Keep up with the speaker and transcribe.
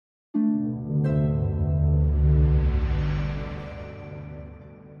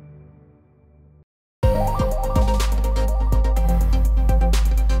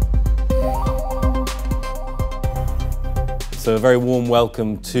So a very warm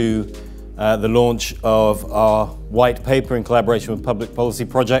welcome to the launch of our white paper in collaboration with Public Policy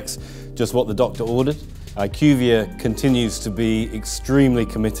Projects, Just What the Doctor Ordered. IQVIA continues to be extremely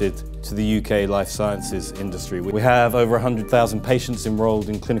committed to the UK life sciences industry. We have over 100,000 patients enrolled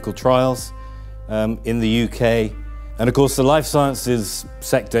in clinical trials in the UK. And of course, the life sciences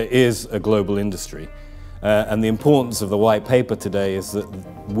sector is a global industry. And the importance of the white paper today is that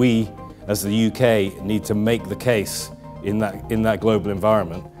we, as the UK, need to make the case in that global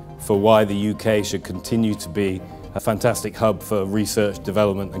environment for why the UK should continue to be a fantastic hub for research,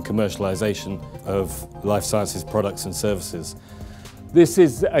 development and commercialisation of life sciences products and services. This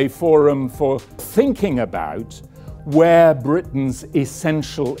is a forum for thinking about where Britain's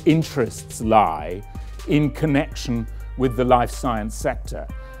essential interests lie in connection with the life science sector.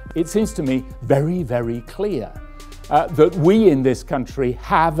 It seems to me very, very clear that we in this country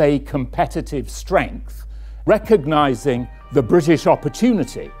have a competitive strength, recognising the British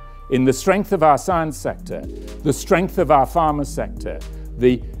opportunity in the strength of our science sector, the strength of our pharma sector,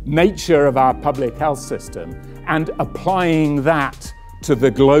 the nature of our public health system, and applying that to the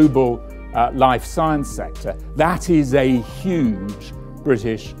global life science sector. That is a huge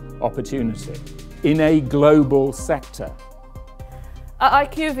British opportunity in a global sector.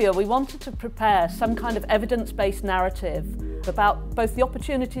 At IQVIA, we wanted to prepare some kind of evidence-based narrative about both the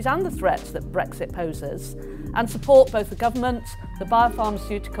opportunities and the threats that Brexit poses, and support both the government, the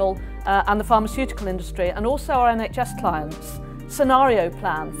biopharmaceutical and the pharmaceutical industry, and also our NHS clients' scenario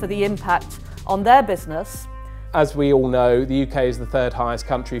plan for the impact on their business. As we all know, the UK is the third highest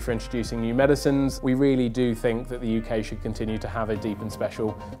country for introducing new medicines. We really do think that the UK should continue to have a deep and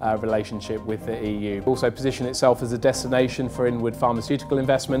special relationship with the EU. Also position itself as a destination for inward pharmaceutical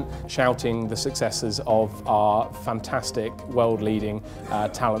investment, shouting the successes of our fantastic world-leading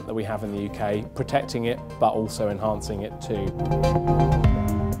talent that we have in the UK, protecting it but also enhancing it too.